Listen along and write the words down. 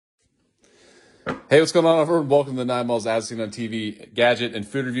Hey, what's going on, everyone? Welcome to the 9 Miles As Seen on TV gadget and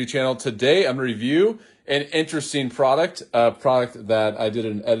food review channel. Today, I'm going to review an interesting product, a product that I did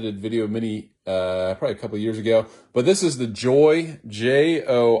an edited video probably a couple of years ago. But this is the Joie, Joie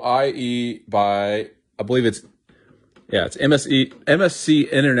by, I believe it's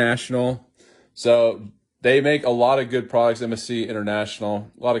MSC International. So they make a lot of good products, MSC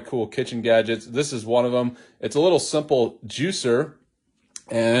International, a lot of cool kitchen gadgets. This is one of them. It's a little simple juicer.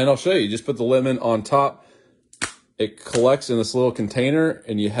 And I'll show you, just put the lemon on top. It collects in this little container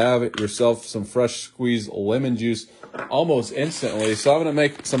and you have yourself some fresh squeezed lemon juice almost instantly. So I'm gonna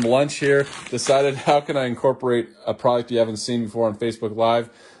make some lunch here. Decided how can I incorporate a product you haven't seen before on Facebook Live.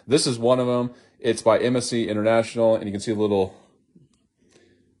 This is one of them. It's by MSC International and you can see a little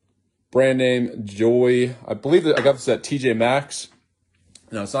brand name, Joie. I believe that I got this at TJ Maxx.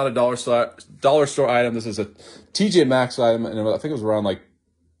 No, it's not a dollar store item. This is a TJ Maxx item, and I think it was around like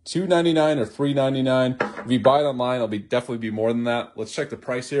 $2.99 or $3.99. If you buy it online, it'll definitely be more than that. Let's check the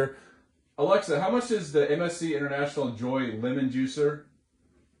price here. Alexa, how much is the MSC International Joie Lemon Juicer?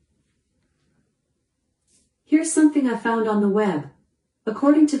 Here's something I found on the web.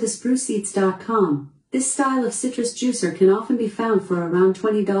 According to thespruceeats.com, this style of citrus juicer can often be found for around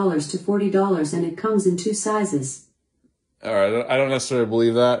 $20 to $40, and it comes in 2 sizes. All right, I don't necessarily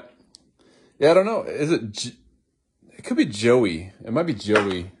believe that. Yeah, I don't know. Is it? It could be Joey. It might be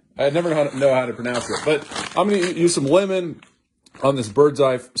Joey. I never know how to pronounce it. But I'm going to use some lemon on this bird's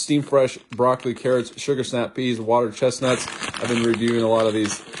eye steam fresh broccoli, carrots, sugar snap peas, watered chestnuts. I've been reviewing a lot of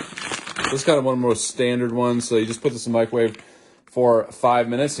these. This is kind of one of the most standard ones. So you just put this in the microwave for 5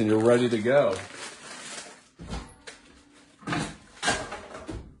 minutes and you're ready to go.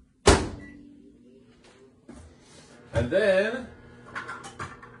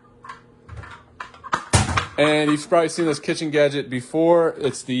 And you've probably seen this kitchen gadget before.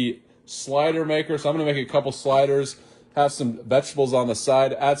 It's the slider maker. So I'm going to make a couple sliders, have some vegetables on the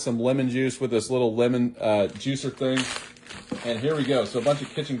side, add some lemon juice with this little lemon juicer thing. And here we go. So a bunch of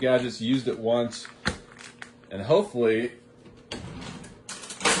kitchen gadgets used at once. And hopefully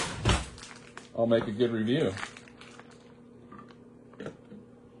I'll make a good review.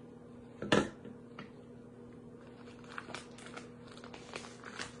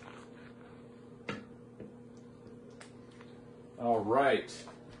 All right.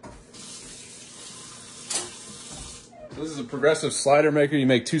 This is a progressive slider maker. You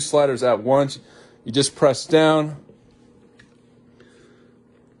make 2 sliders at once. You just press down.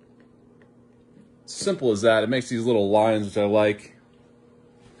 Simple as that. It makes these little lines, which I like.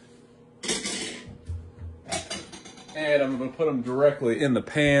 And I'm going to put them directly in the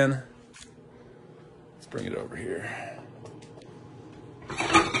pan. Let's bring it over here.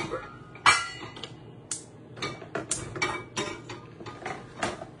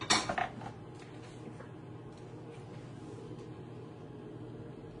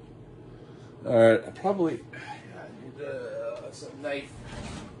 All right, I probably need some knife.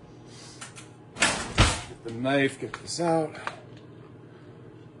 Get the knife, get this out.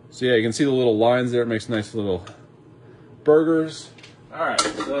 So yeah, you can see the little lines there. It makes nice little burgers. All right,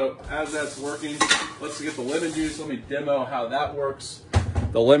 so as that's working, let's get the lemon juice. Let me demo how that works.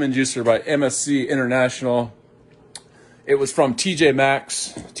 The lemon juicer by MSC International. It was from TJ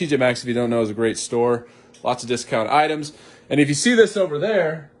Maxx. TJ Maxx, if you don't know, is a great store. Lots of discount items. And if you see this over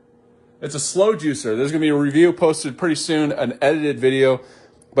there, it's a slow juicer. There's going to be a review posted pretty soon, an edited video,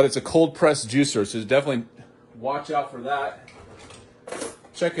 but it's a cold press juicer, so definitely watch out for that.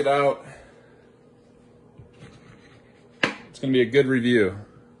 Check it out. It's going to be a good review.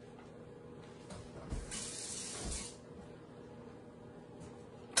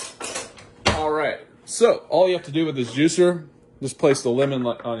 All right, so all you have to do with this juicer, just place the lemon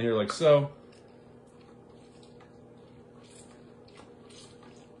on here like so.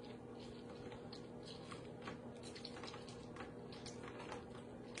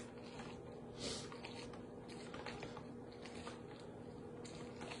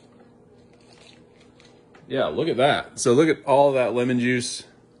 Yeah, look at that. So look at all that lemon juice.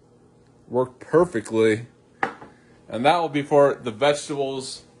 Worked perfectly. And that will be for the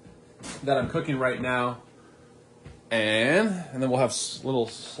vegetables that I'm cooking right now. And then we'll have little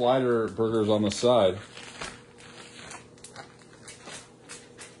slider burgers on the side.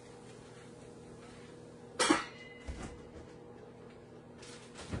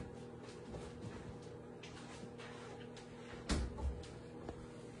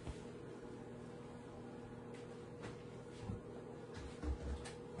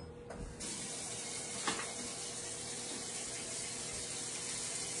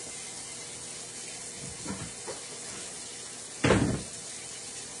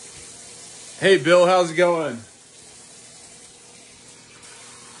 Hey Bill, how's it going?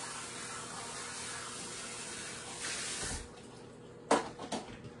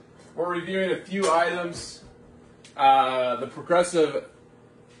 We're reviewing a few items. The Progressive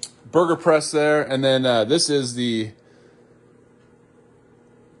burger press there, and then this is the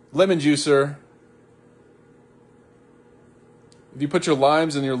lemon juicer. If you put your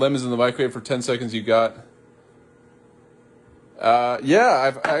limes and your lemons in the microwave for 10 seconds, you got... yeah,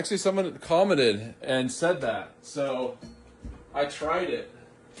 I've actually, someone commented and said that, so I tried it.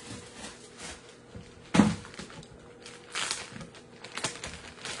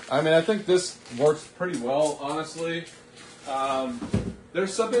 I mean, I think this works pretty well, honestly.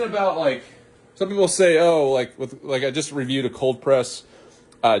 There's something about, like, some people say, oh, like I just reviewed a cold press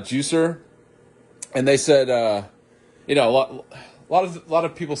juicer, and they said, you know, a lot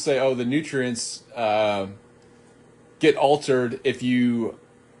of people say, oh, the nutrients get altered if you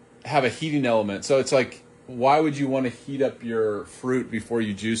have a heating element. So it's like, why would you want to heat up your fruit before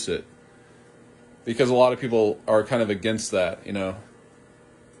you juice it? Because a lot of people are kind of against that, you know.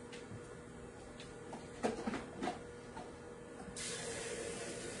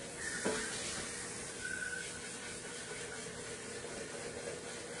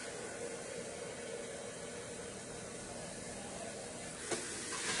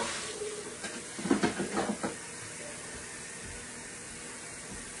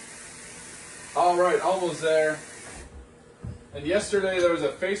 All right, almost there. And yesterday there was a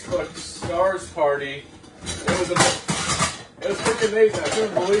Facebook stars party. It was pretty amazing. I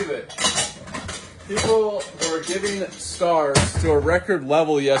couldn't believe it. People were giving stars to a record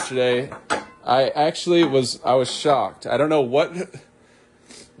level yesterday. I was shocked. I don't know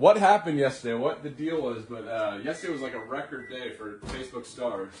what happened yesterday, what the deal was, but yesterday was like a record day for Facebook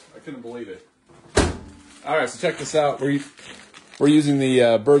stars. I couldn't believe it. All right, so check this out. We're using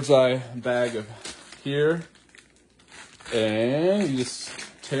the bird's eye bag of here, and you just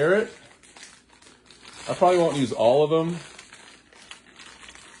tear it. I probably won't use all of them,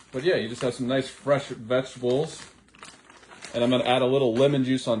 but yeah, you just have some nice fresh vegetables. And I'm going to add a little lemon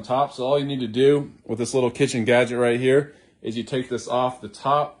juice on top. So all you need to do with this little kitchen gadget right here is you take this off the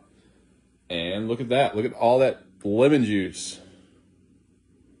top, and look at that. Look at all that lemon juice.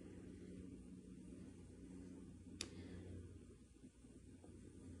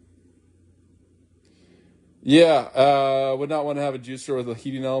 Yeah, would not want to have a juicer with a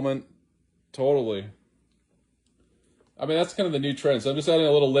heating element. Totally. I mean, that's kind of the new trend. So I'm just adding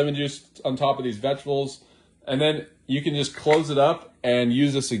a little lemon juice on top of these vegetables. And then you can just close it up and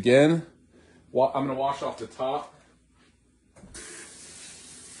use this again. I'm going to wash off the top.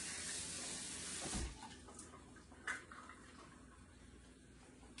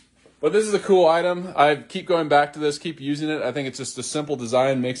 But this is a cool item. I keep going back to this, keep using it. I think it's just a simple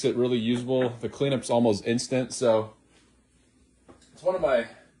design, makes it really usable. The cleanup's almost instant, so it's one of my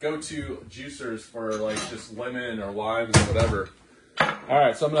go-to juicers for like just lemon or limes or whatever. All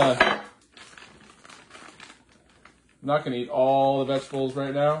right, so I'm not gonna eat all the vegetables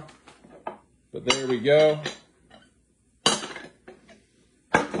right now, but there we go.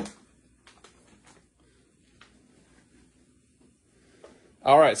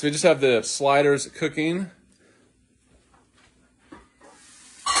 All right, so we just have the sliders cooking.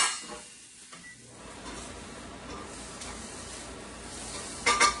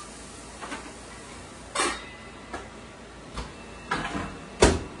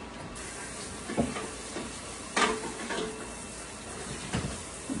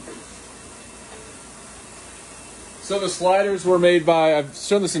 So the sliders were made by, I've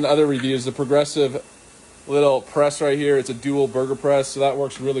shown this in other reviews, the Progressive little press right here. It's a dual burger press, so that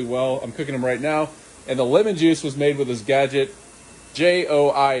works really well. I'm cooking them right now. And the lemon juice was made with this gadget,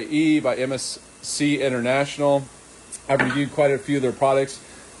 Joie by MSC International. I've reviewed quite a few of their products.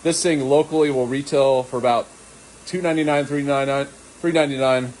 This thing locally will retail for about $2.99,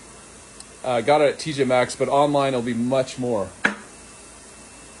 $3.99. Got it at TJ Maxx, but online it'll be much more.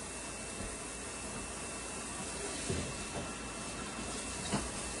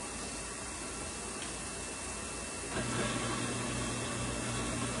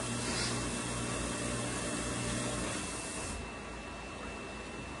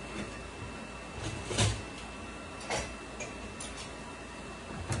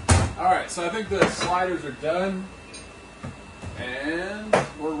 All right, so I think the sliders are done, and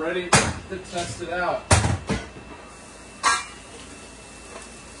we're ready to test it out.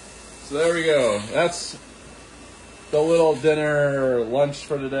 So there we go. That's the little dinner lunch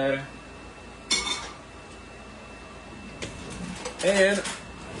for today. And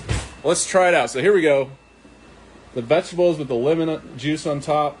let's try it out. So here we go. The vegetables with the lemon juice on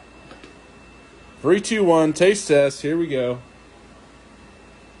top. 3, 2, 1, taste test. Here we go.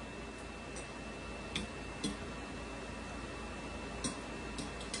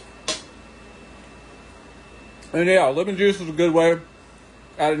 And yeah, lemon juice is a good way,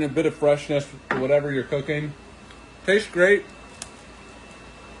 adding a bit of freshness to whatever you're cooking. Tastes great.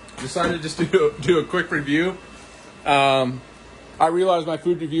 Decided just to do a quick review. I realize my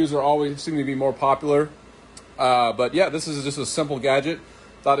food reviews are always seem to be more popular. But yeah, this is just a simple gadget.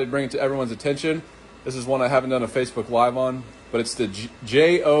 Thought I'd bring it to everyone's attention. This is one I haven't done a Facebook Live on, but it's the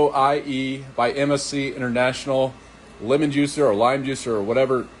Joie by MSC International lemon juicer or lime juicer or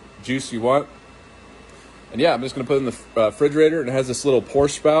whatever juice you want. And yeah, I'm just going to put it in the refrigerator, and it has this little pour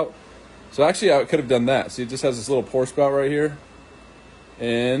spout. So actually, I could have done that. See, it just has this little pour spout right here.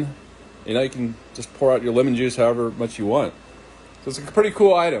 And, you know, you can just pour out your lemon juice however much you want. So it's a pretty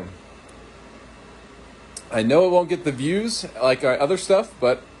cool item. I know it won't get the views like other stuff,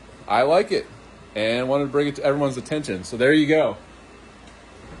 but I like it. And wanted to bring it to everyone's attention. So there you go.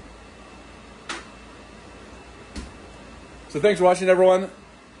 So thanks for watching, everyone.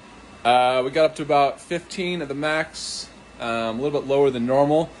 We got up to about 15 at the max, a little bit lower than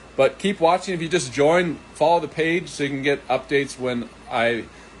normal. But keep watching. If you just join, follow the page so you can get updates when I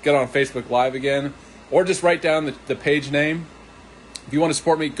get on Facebook Live again. Or just write down the page name. If you want to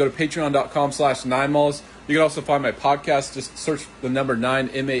support me, go to patreon.com/9malls. You can also find my podcast. Just search the number 9,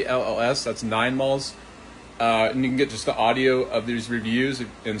 MALLS. That's 9 malls. And you can get just the audio of these reviews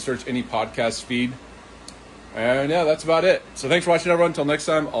and search any podcast feed. And yeah, that's about it. So thanks for watching, everyone. Until next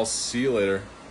time, I'll see you later.